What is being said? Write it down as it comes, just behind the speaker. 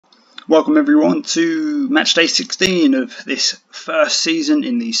Welcome everyone to match day 16 of this first season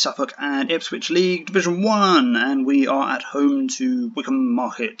in the Suffolk and Ipswich League Division 1, and we are at home to Wickham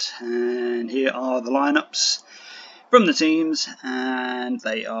Market, and here are the lineups from the teams, and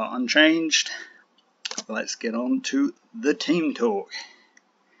they are unchanged. Let's get on to the team talk.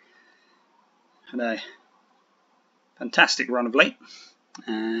 Had a fantastic run of late,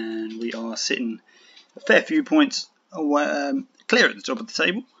 and we are sitting a fair few points away, clear at the top of the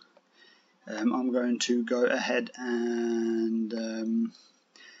table. I'm going to go ahead and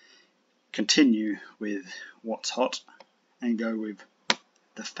continue with what's hot and go with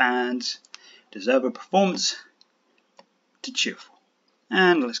the fans deserve a performance to cheer for.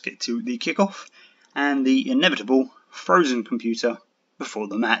 And let's get to the kickoff and the inevitable frozen computer before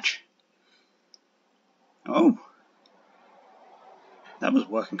the match. Oh, that was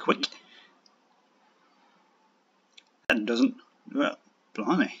working quick. That doesn't, well,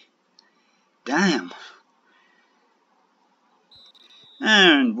 blimey. Damn.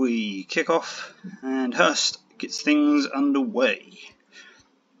 And we kick off, and Hurst gets things underway.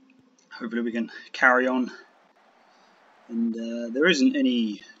 Hopefully we can carry on. And there isn't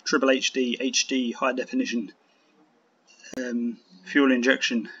any triple HD high definition fuel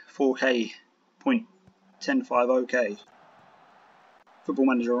injection 4K 0.1050K Football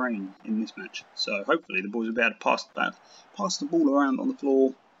Manager rain in this match. So hopefully the boys will be able to pass the ball around on the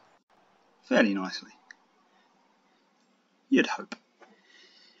floor fairly nicely. You'd hope.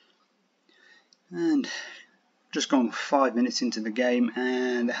 And just gone 5 minutes into the game,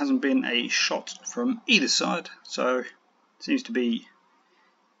 and there hasn't been a shot from either side, so it seems to be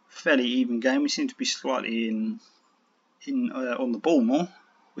a fairly even game. We seem to be slightly on the ball more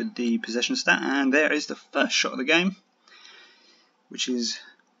with the possession stat, and there is the first shot of the game, which is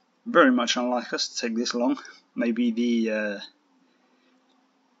very much unlike us to take this long. Maybe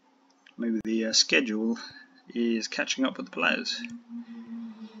the schedule is catching up with the players.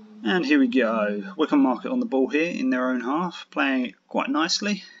 And here we go. Wickham Market on the ball here in their own half, playing it quite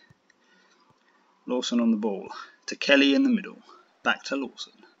nicely. Lawson on the ball to Kelly in the middle. Back to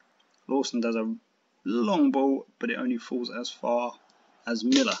Lawson. Lawson does a long ball, but it only falls as far as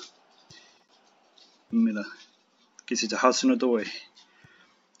Miller. Miller gets it to Hudson-Odoi.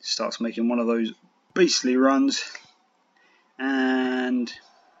 Starts making one of those beastly runs. And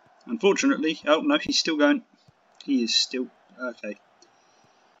unfortunately, oh no, he's still going. He is still, okay.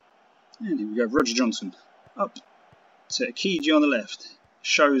 And here we go, Roger Johnson. Up to Akiji on the left.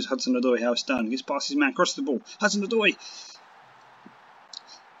 Shows Hudson-Odoi how it's done. Gets past his man, across the ball. Hudson-Odoi!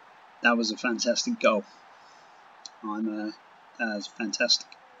 That was a fantastic goal. That was fantastic.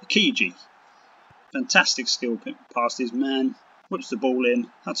 Akiji. Fantastic skill past his man. Puts the ball in.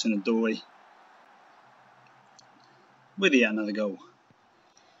 Hudson-Odoi. With yet another goal.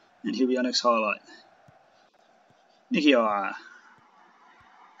 And here we are, next highlight. Nikiara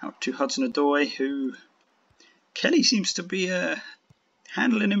out to Hudson-Odoi, who Kelly seems to be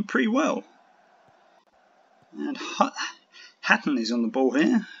handling him pretty well. And Hatton is on the ball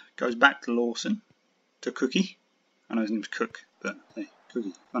here. Goes back to Lawson, to Cookie. I know his name's Cook, but hey,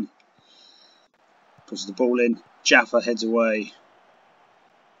 Cookie, funny. Puts the ball in. Jaffa heads away.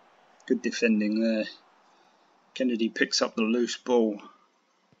 Good defending there. Kennedy picks up the loose ball.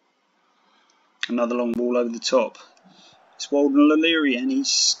 Another long ball over the top. It's Wold and Leary, and he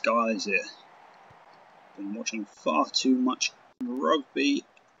skies it. Been watching far too much rugby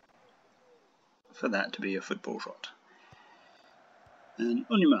for that to be a football shot. And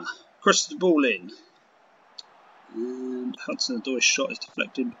Onyema crosses the ball in. And Hudson-Odoi's shot is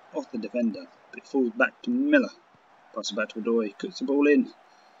deflected off the defender, but it falls back to Miller. Passes back to Odoi, cuts the ball in.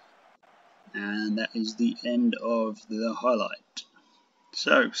 And that is the end of the highlight.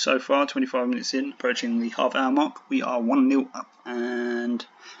 So far, 25 minutes in, approaching the half-hour mark, we are 1-0 up and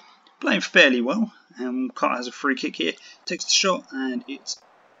playing fairly well. Carter has a free kick here, takes the shot, and it's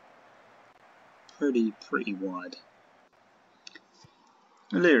pretty wide.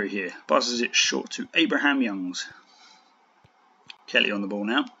 O'Leary here, passes it short to Abraham Youngs. Kelly on the ball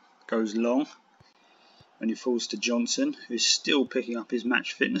now, goes long, and he falls to Johnson, who's still picking up his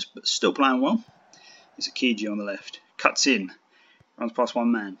match fitness, but still playing well. It's Akiji on the left, cuts in. Runs past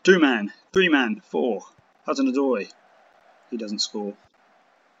one man, two man, three man, four. Hudson-Odoi. He doesn't score.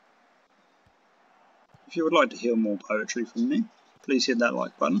 If you would like to hear more poetry from me, please hit that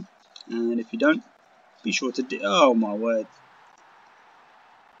like button. And if you don't, be sure to oh my word.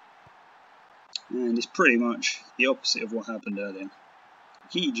 And it's pretty much the opposite of what happened earlier.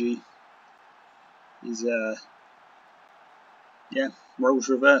 Akiji is roles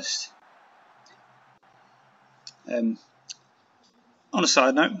reversed. On a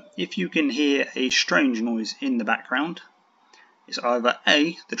side note, if you can hear a strange noise in the background, it's either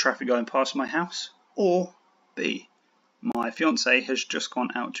A, the traffic going past my house, or B, my fiancée has just gone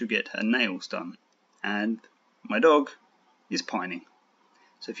out to get her nails done, and my dog is pining.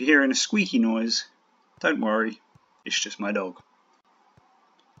 So if you're hearing a squeaky noise, don't worry, it's just my dog.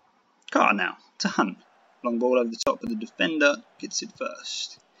 Carter now, to Hunt. Long ball over the top, but the defender gets it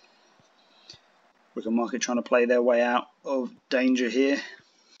first. Wickham Market trying to play their way out of danger here.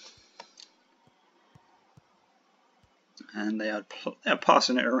 And they are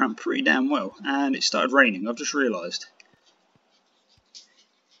passing it around pretty damn well. And it started raining, I've just realised.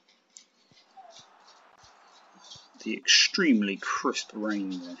 The extremely crisp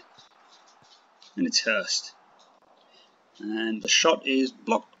rain there. And it's Hurst. And the shot is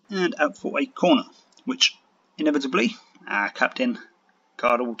blocked and out for a corner, which inevitably our captain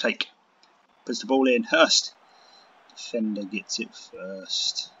Carter will take. Puts the ball in. Hurst. Defender gets it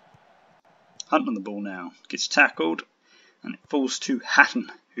first. Hunt on the ball now. Gets tackled. And it falls to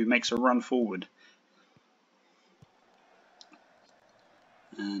Hatton, who makes a run forward.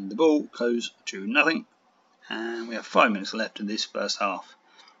 And the ball goes to nothing. And we have 5 minutes left in this first half.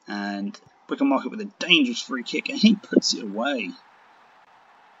 And Wickham Market with a dangerous free kick, and he puts it away.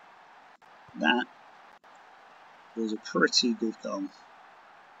 That was a pretty good goal.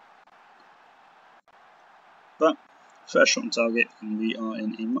 But first shot on target, and we are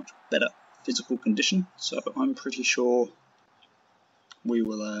in a much better physical condition, so I'm pretty sure we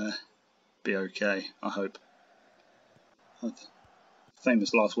will be okay, I hope.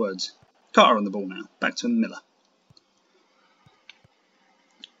 Famous last words. Carter on the ball now, back to Miller.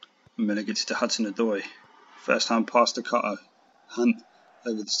 Miller gets it to Hudson-Odoi. First time pass to Carter. Hunt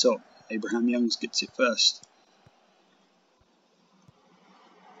over the top. Abraham Youngs gets it first.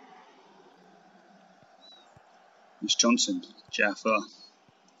 It's Johnson. Jaffa.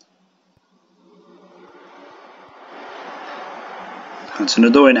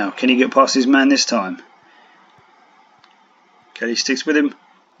 Hudson-Odoi now. Can he get past his man this time? Kelly sticks with him.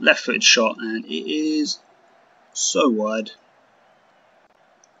 Left-footed shot, and it is so wide.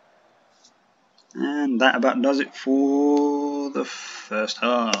 And that about does it for the first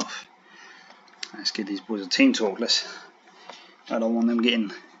half. Let's give these boys a team talk. I don't want them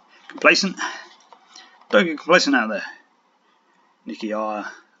getting complacent. Don't get complacent out there. Nicky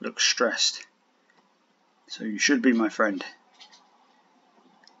R looks stressed. So you should be my friend.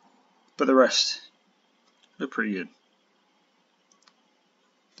 But the rest look pretty good.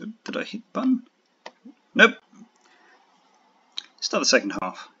 Did I hit the button? Nope. Start the second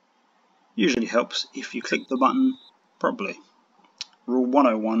half. Usually helps if you click the button properly. Rule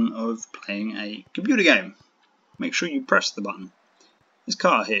 101 of playing a computer game. Make sure you press the button. There's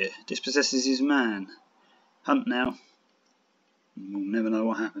Carter here. Dispossesses his man. Hunt now. We'll never know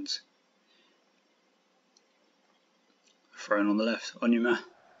what happens. Thrown on the left. Onyema.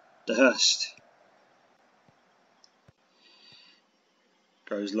 De Hurst.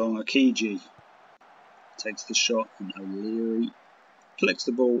 Goes long. Akiji takes the shot, and O'Leary collects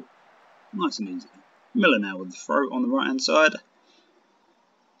the ball nice and easy. Miller now with the throw on the right hand side.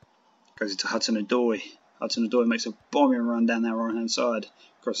 Goes into Hudson-Odoi. Hudson-Odoi makes a bombing run down that right hand side.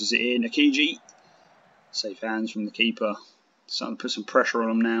 Crosses it in. Akiji. Safe hands from the keeper. Starting to put some pressure on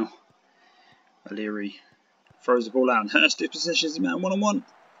him now. O'Leary throws the ball out, and Hurst dispossesses him out 1-on-1.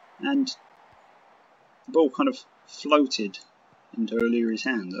 And the ball kind of floated into O'Leary's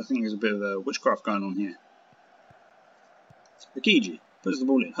hands. I think there's a bit of a witchcraft going on here. Akiji puts the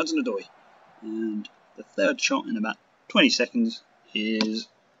ball in. Hudson-Odoi. And the third shot in about 20 seconds is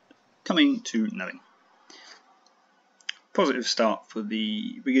coming to nothing. Positive start for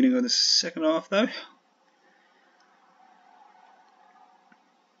the beginning of the second half though.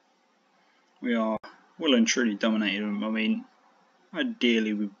 We are well and truly dominating them. I mean,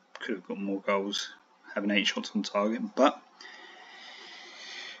 ideally we could have got more goals, having 8 shots on target, but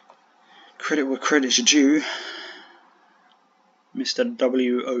credit where credit's due. Mr.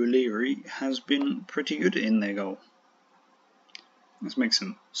 W. O'Leary has been pretty good in their goal. Let's make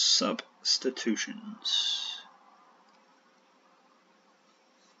some substitutions.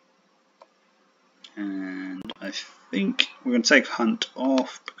 And I think we're going to take Hunt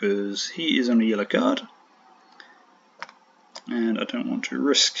off because he is on a yellow card. And I don't want to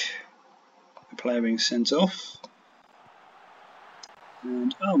risk a player being sent off.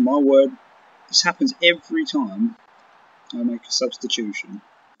 And oh my word, this happens every time I make a substitution.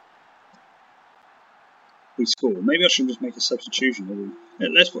 We score. Maybe I should just make a substitution.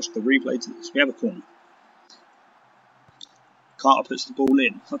 Let's watch the replay to this. We have a corner. Carter puts the ball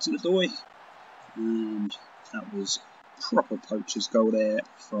in. Hudson-Odoi. And that was proper poacher's goal there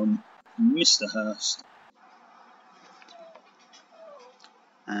from Mr. Hurst.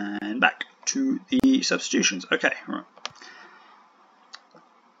 And back to the substitutions. Okay, right.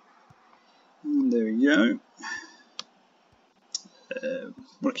 And there we go.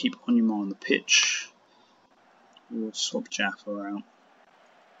 We'll keep Onyema on the pitch. We'll swap Jaffa out.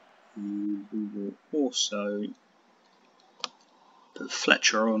 And we will also put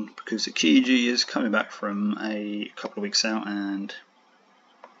Fletcher on because Akiji is coming back from a couple of weeks out and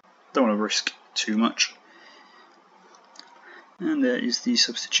don't want to risk too much. And there is the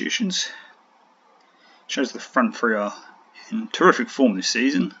substitutions. Shows the front three are in terrific form this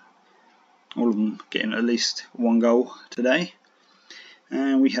season. All of them getting at least one goal today.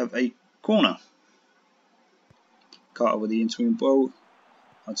 And we have a corner. Carter with the in-swing ball.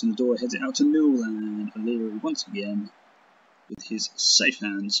 Out in the door, heads it out to Newell, and O'Leary once again with his safe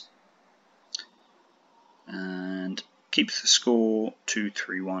hands. And keeps the score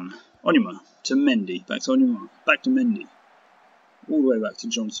 2-3-1. Onyema to Mendy, back to Onyema, back to Mendy. All the way back to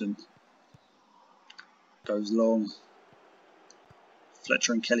Johnson. Goes long.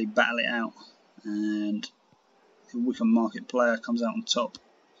 Fletcher and Kelly battle it out. And the Wickham Market player comes out on top.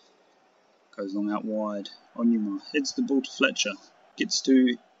 Goes long out wide. Onyema heads the ball to Fletcher. Gets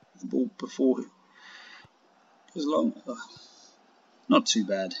to the ball before it goes long. Not too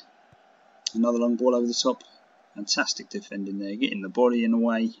bad. Another long ball over the top. Fantastic defending there. Getting the body in the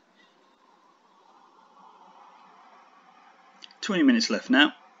way. 20 minutes left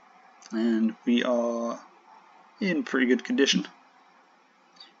now. And we are in pretty good condition.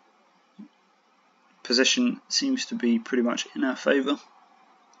 Possession seems to be pretty much in our favour.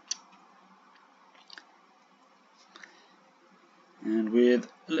 And with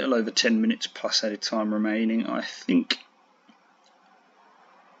a little over 10 minutes plus added time remaining, I think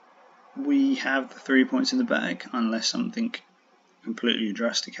we have the 3 points in the bag, unless something completely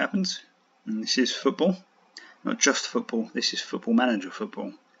drastic happens. And this is football. Not just football, this is Football Manager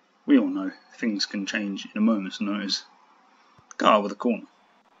football. We all know things can change in a moment's notice. Gar with a corner.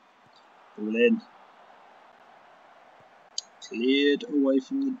 Ball in. Cleared away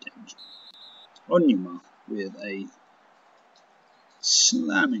from the danger. Onyema with a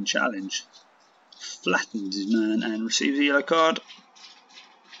slamming challenge. Flattens his man and receives a yellow card.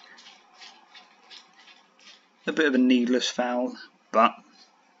 A bit of a needless foul, but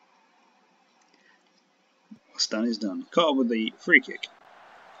what's done is done. Carter with the free kick.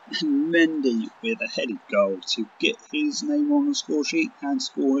 And Mendy with a headed goal to get his name on the score sheet and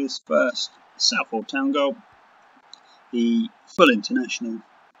score his first Southwold Town goal. The full international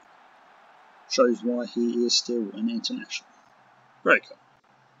shows why he is still an international. Breaker.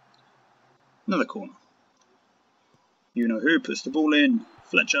 Another corner. You know who puts the ball in.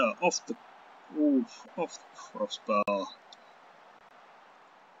 Fletcher off the crossbar.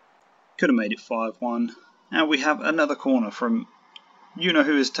 Could have made it 5-1. And we have another corner from you know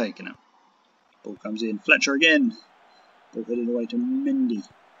who has taken it. Ball comes in. Fletcher again. Ball headed away to Mendy.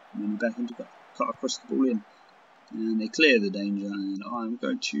 Mendy back into cut across the ball in. And they clear the danger. And I'm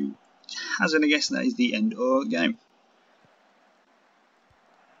going to hazard a guess that is the end of the game.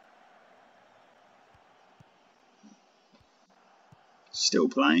 Still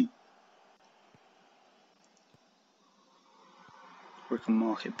playing. Wickham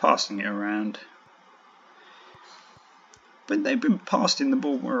Market passing it around. But they've been passing the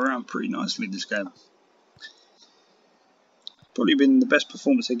ball around pretty nicely this game. Probably been the best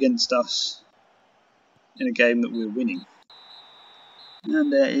performance against us in a game that we're winning.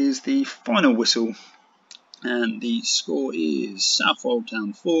 And there is the final whistle. And the score is Southwold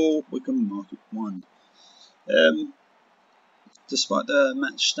Town 4, Wickham Market 1. Despite the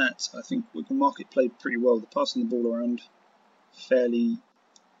match stats, I think Wickham Market played pretty well. They're passing the ball around fairly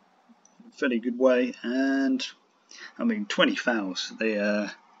good way, and I mean 20 fouls. They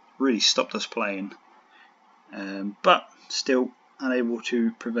really stopped us playing, but still unable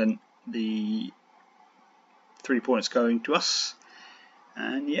to prevent the 3 points going to us.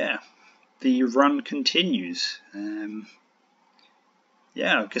 And yeah, the run continues.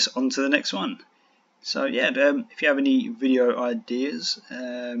 Yeah, I guess on to the next one. So yeah, if you have any video ideas,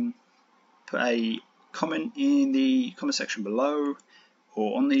 put a comment in the comment section below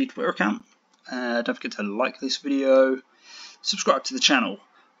or on the Twitter account. Don't forget to like this video, subscribe to the channel,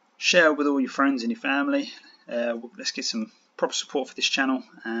 share with all your friends and your family. Let's get some proper support for this channel,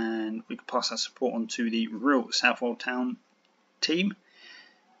 and we can pass that support on to the real Southwold Town team.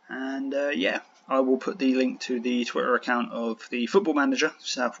 And yeah, I will put the link to the Twitter account of the Football Manager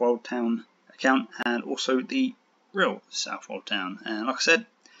Southwold Town account, and also the real Southwold Town. And like I said,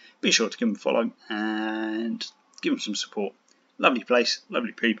 be sure to give them a follow, and Give them some support. Lovely place,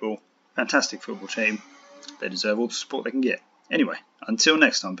 lovely people, fantastic football team. They deserve all the support they can get. Anyway, until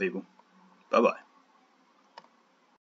next time, people. Bye bye.